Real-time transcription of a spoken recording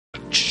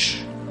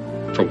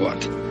For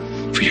what?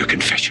 For your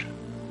confession.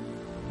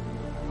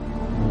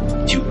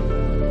 You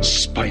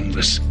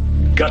spineless,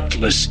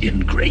 gutless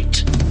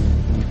ingrate.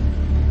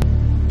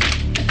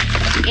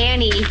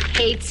 Annie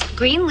hates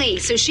Greenlee,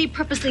 so she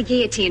purposely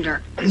guillotined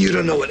her. You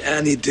don't know what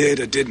Annie did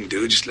or didn't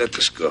do. Just let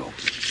this go.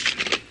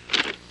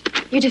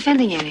 You're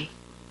defending Annie.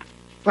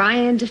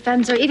 Brian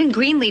defends her. Even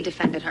Greenlee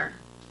defended her.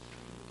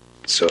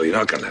 So you're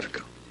not going to let her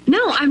go?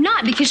 No, I'm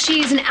not, because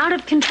she is an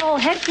out-of-control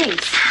head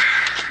case.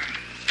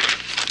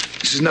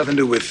 This has nothing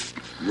to do with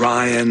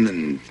Ryan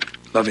and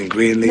loving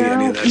Greenlee,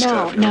 any of that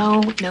stuff?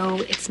 No,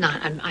 it's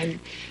not. I'm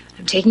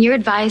taking your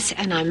advice,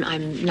 and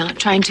I'm not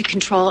trying to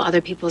control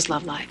other people's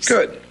love lives.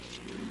 Good.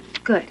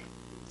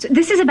 So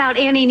this is about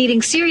Annie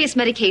needing serious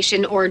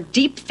medication or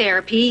deep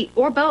therapy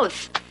or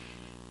both.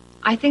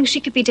 I think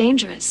she could be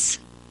dangerous.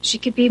 She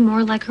could be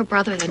more like her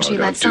brother than she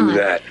lets on. Don't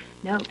do that.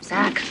 No,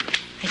 Zach,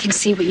 I can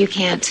see what you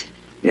can't.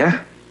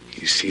 Yeah?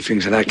 You see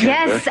things that I can't,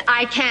 Yes, right?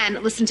 I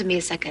can. Listen to me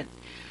a second.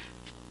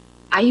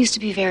 I used to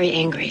be very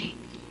angry.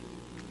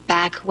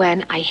 Back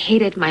when I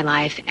hated my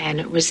life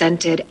and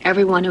resented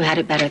everyone who had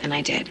it better than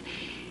I did.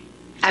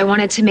 I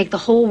wanted to make the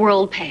whole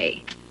world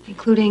pay,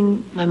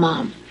 including my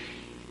mom.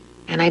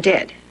 And I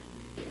did.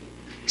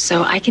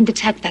 So I can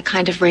detect that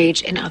kind of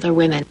rage in other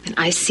women, and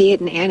I see it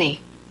in Annie.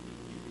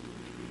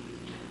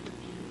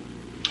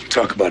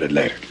 Talk about it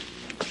later.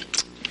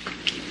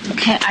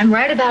 Okay, I'm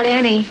right about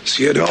Annie.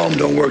 See you at home.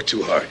 Don't work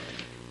too hard.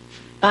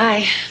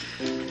 Bye.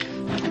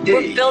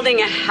 We're building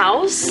a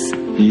house?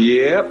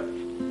 Yep.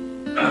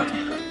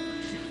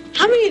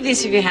 How many of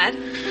these have you had?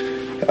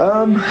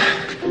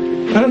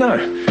 I don't know.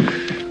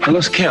 I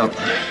lost count.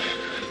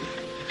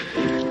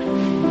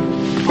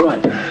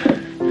 Right.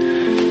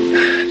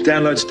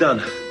 Download's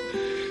done.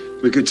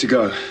 We're good to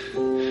go.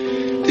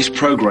 This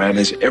program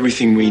has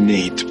everything we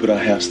need to put our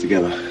house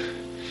together.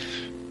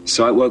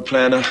 Site work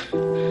planner,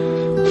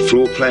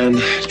 floor plan,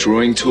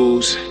 drawing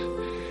tools,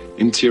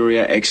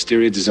 interior,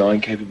 exterior design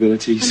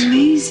capabilities.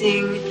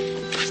 Amazing.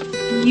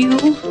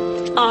 You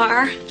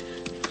are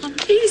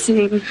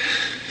amazing.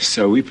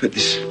 So we put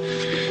this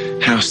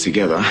house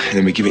together and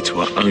then we give it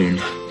to our own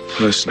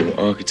personal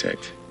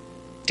architect.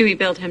 Do we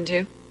build him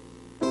too?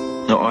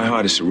 No, I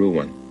hired us a real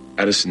one,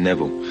 Addison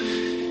Neville.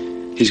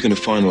 He's going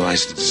to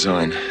finalize the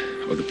design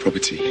of the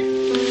property.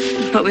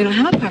 But we don't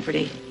have a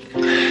property.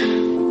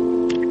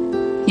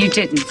 You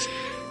didn't.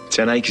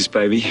 10 acres,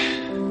 baby.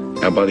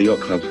 Out by the yacht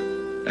club.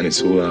 And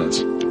it's all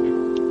ours.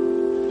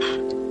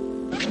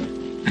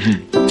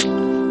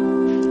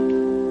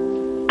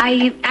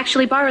 I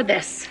actually borrowed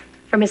this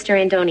from Mr.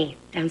 Andoni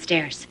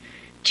downstairs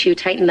to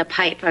tighten the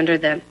pipe under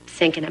the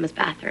sink in Emma's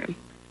bathroom.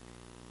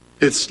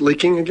 It's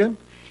leaking again?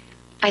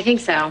 I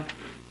think so.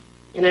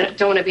 And I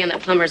don't want to be on that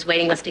plumber's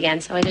waiting list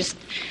again, so I just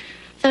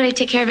thought I'd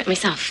take care of it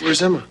myself.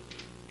 Where's Emma?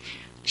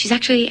 She's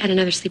actually at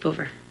another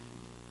sleepover.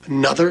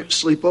 Another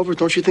sleepover?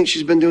 Don't you think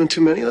she's been doing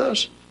too many of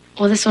those?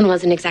 Well, this one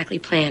wasn't exactly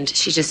planned.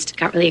 She just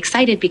got really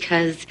excited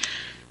because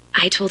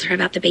I told her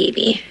about the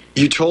baby.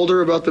 You told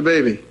her about the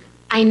baby?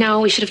 I know,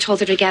 we should have told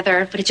her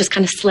together, but it just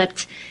kind of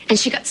slipped. And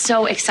she got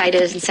so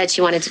excited and said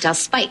she wanted to tell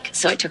Spike.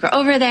 So I took her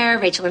over there.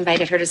 Rachel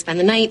invited her to spend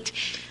the night.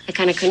 I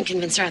kind of couldn't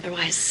convince her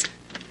otherwise.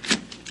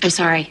 I'm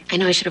sorry. I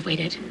know I should have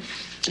waited.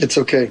 It's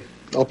okay.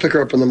 I'll pick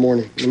her up in the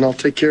morning, and I'll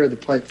take care of the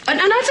pipe. Oh,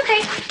 no, it's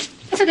okay.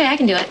 It's okay. I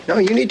can do it. No,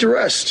 you need to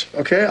rest,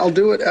 okay? I'll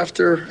do it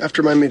after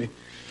my meeting.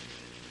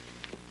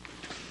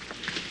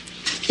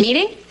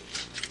 Meeting?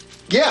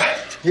 Yeah,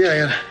 I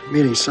got a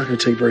meeting. It's not going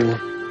to take very long.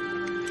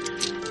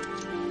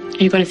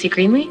 Are you going to see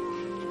Greenlee?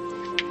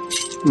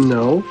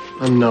 No,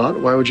 I'm not.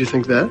 Why would you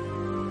think that?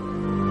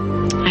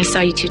 I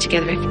saw you two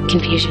together at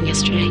Confusion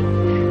yesterday.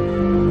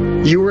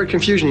 You were at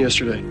Confusion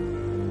yesterday.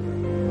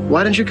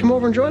 Why didn't you come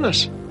over and join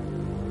us?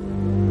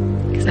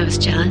 Because I was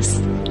jealous.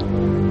 I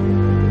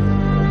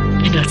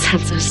know it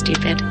sounds so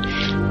stupid.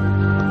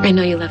 I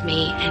know you love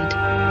me and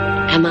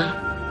Emma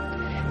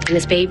and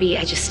this baby.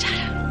 I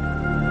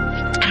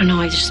don't know.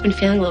 I've just been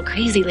feeling a little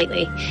crazy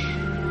lately.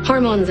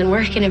 Hormones and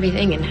work and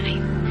everything, and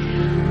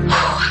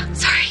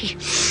sorry.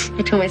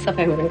 I told myself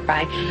I wouldn't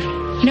cry.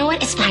 You know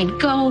what? It's fine.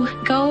 Go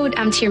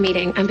to your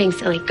meeting. I'm being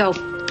silly. Go.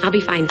 I'll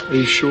be fine. Are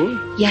you sure?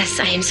 Yes,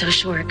 I am so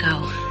sure.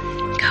 Go.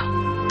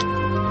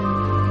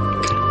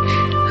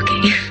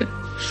 Okay.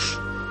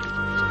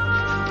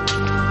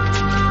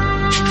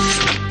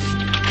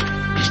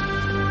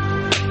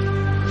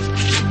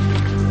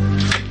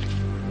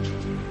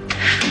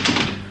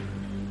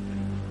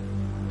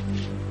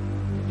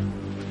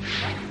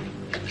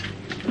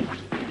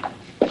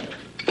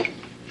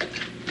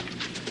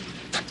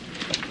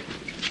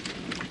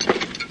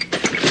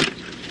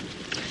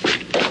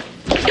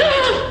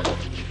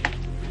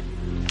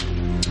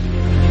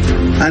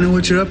 I know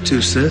what you're up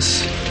to,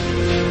 sis.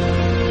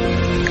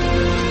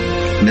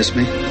 Miss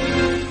me?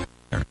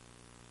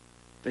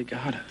 They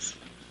got us.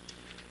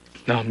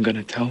 Now I'm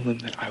gonna tell them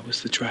that I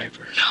was the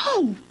driver.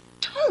 No,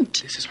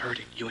 don't. This is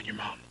hurting you and your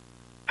mom.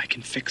 I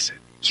can fix it.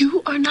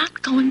 You are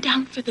not going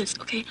down for this,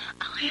 okay?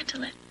 I'll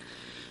handle it.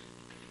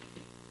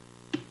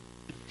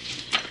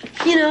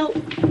 You know,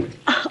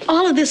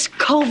 all of this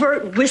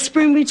covert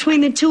whispering between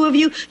the two of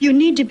you? You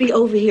need to be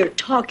over here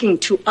talking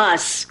to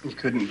us. You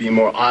couldn't be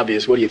more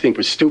obvious. What do you think,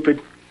 we're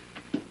stupid?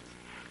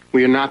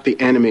 We are not the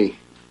enemy.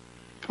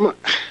 Come on,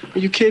 are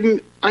you kidding?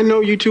 I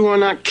know you two are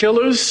not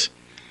killers.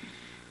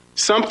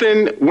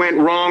 Something went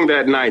wrong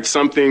that night.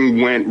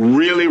 Something went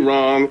really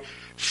wrong.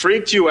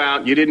 Freaked you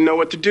out. You didn't know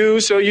what to do,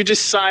 so you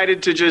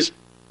decided to just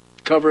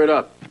cover it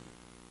up.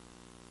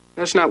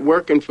 That's not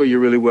working for you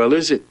really well,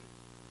 is it?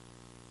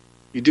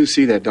 You do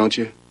see that, don't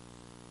you?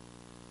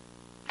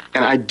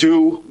 And I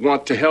do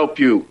want to help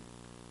you.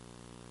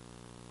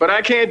 But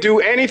I can't do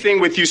anything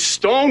with you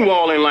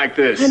stonewalling like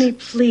this. Honey,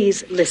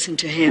 please listen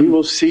to him. We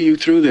will see you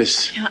through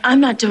this. Yeah, I'm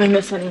not doing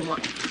this anymore.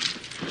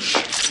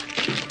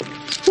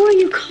 Who are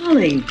you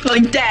calling?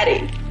 Calling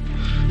Daddy.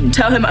 And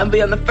tell him I'll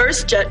be on the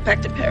first jet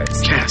back to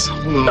Paris. Cass,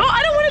 hold on. No,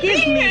 I don't want to be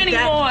here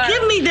anymore.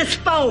 Give me this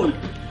phone.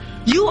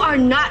 You are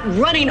not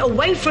running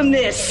away from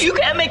this. You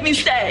can't make me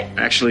stay.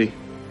 Actually,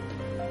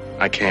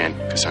 I can,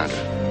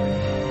 Cassandra.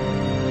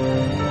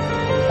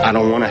 I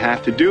don't want to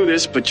have to do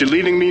this, but you're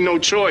leaving me no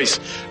choice.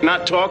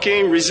 Not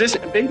talking,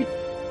 resisting. Baby.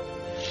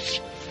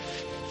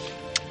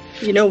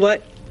 You know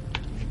what?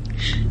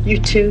 You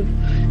two,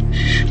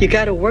 you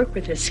got to work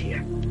with us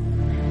here.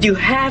 You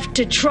have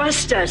to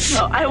trust us.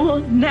 No, I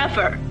will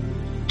never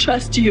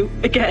trust you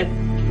again.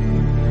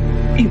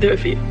 Either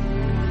of you.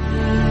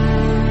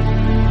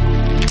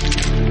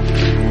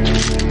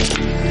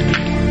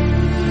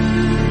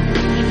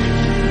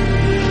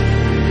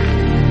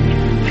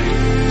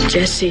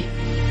 Jesse,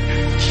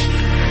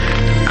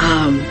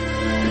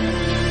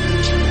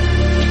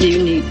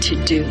 you need to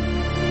do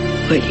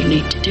what you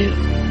need to do.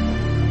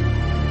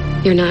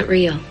 You're not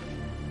real.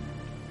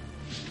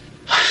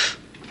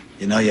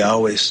 You know, you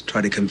always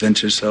try to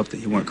convince yourself that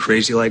you weren't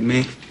crazy like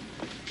me.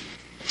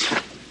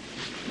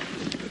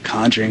 But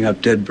conjuring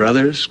up dead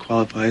brothers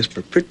qualifies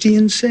for pretty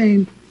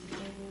insane.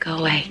 Go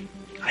away.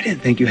 I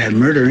didn't think you had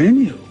murder in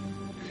you.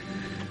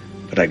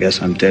 But I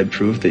guess I'm dead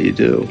proof that you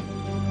do.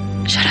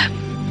 Shut up.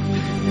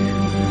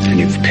 And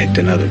you've picked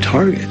another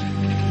target.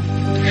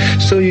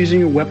 Still using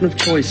your weapon of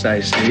choice, I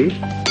see.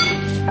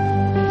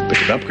 But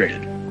you've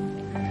upgraded.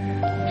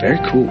 Very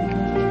cool.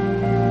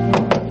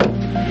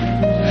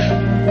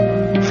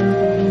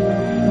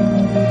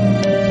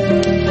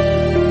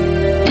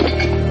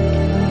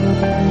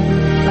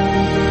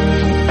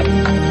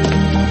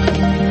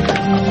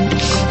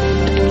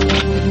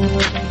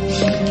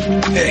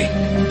 Hey.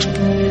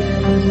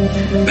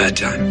 Bad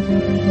time.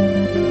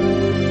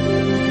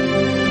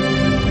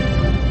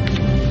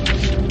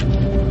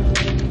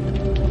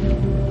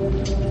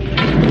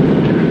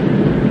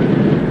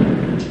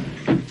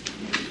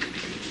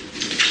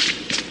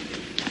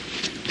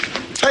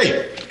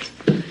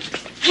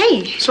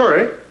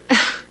 Sorry.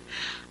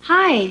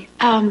 Hi.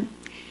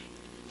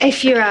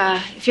 If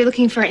you're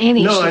looking for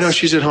Annie. No, I know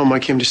she's at home. I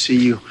came to see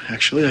you.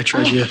 Actually, I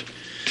tried you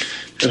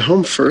at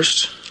home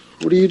first.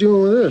 What are you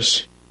doing with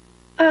this?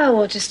 Oh,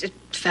 well, just it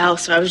fell,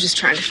 so I was just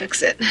trying to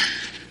fix it.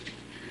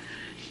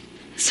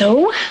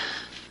 So,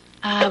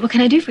 what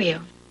can I do for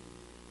you?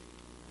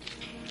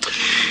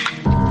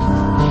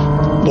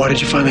 Why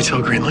did you finally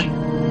tell Greenlee?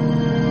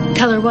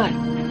 Tell her what?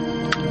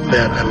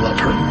 That I love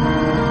her.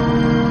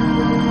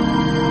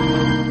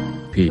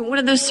 What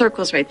are those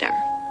circles right there?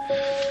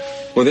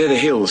 Well, they're the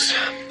hills,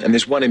 and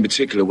there's one in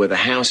particular where the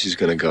house is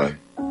going to go.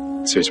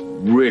 So it's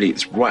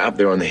right up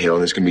there on the hill,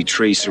 and there's going to be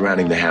trees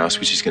surrounding the house,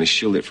 which is going to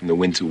shield it from the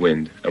winter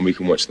wind, and we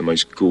can watch the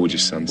most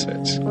gorgeous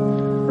sunsets.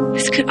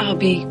 This could all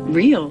be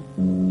real.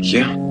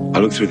 Yeah, I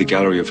looked through the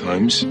gallery of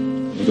homes,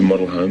 all the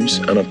model homes,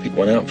 and I picked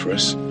one out for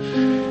us.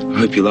 I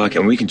hope you like it,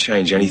 and we can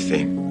change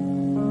anything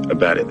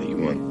about it that you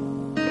want.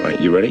 All right,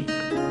 you ready?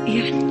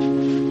 Yeah.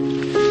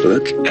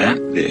 Look at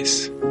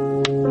this.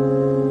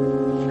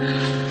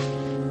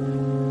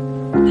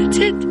 That's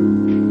it.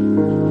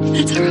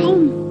 That's our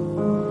home.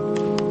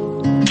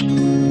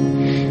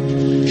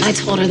 I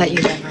told her that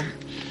you'd never.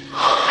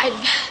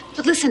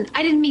 But listen,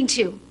 I didn't mean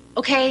to,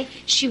 okay?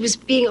 She was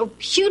being a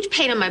huge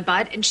pain in my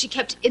butt, and she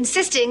kept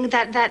insisting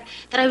that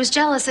I was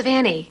jealous of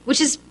Annie,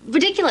 which is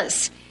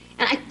ridiculous.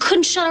 And I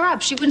couldn't shut her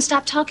up. She wouldn't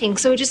stop talking,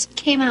 so it just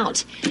came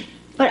out.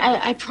 But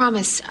I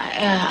promise,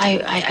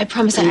 I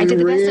promise I did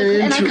the best I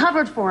could, and I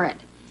covered for it.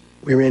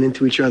 We ran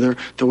into each other,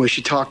 the way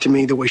she talked to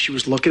me, the way she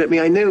was looking at me.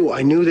 I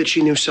knew that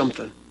she knew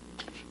something.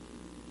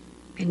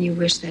 And you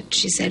wish that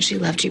she said she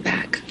loved you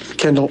back.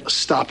 Kendall,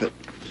 stop it.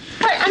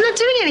 What? I'm not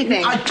doing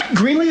anything.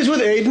 Greenlee is with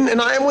Aiden, and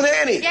I am with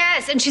Annie.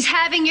 Yes, and she's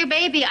having your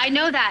baby. I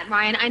know that,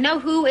 Ryan. I know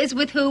who is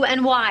with who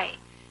and why.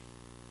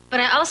 But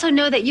I also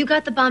know that you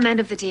got the bum end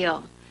of the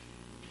deal.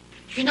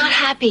 You're not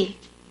happy.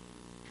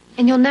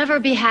 And you'll never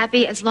be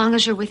happy as long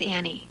as you're with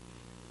Annie.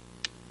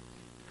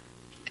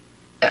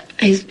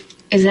 Is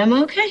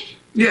Emma okay?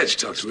 Yeah, just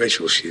talk to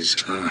Rachel. She's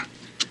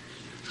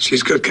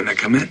good. Can I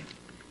come in?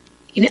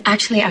 You know,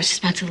 actually, I was just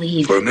about to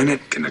leave. For a minute?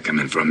 Can I come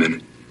in for a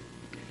minute?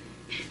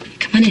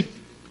 Come on in.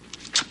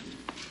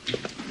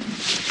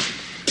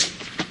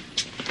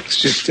 It's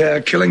just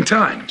killing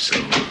time, so...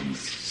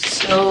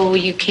 So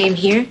you came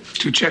here?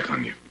 To check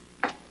on you.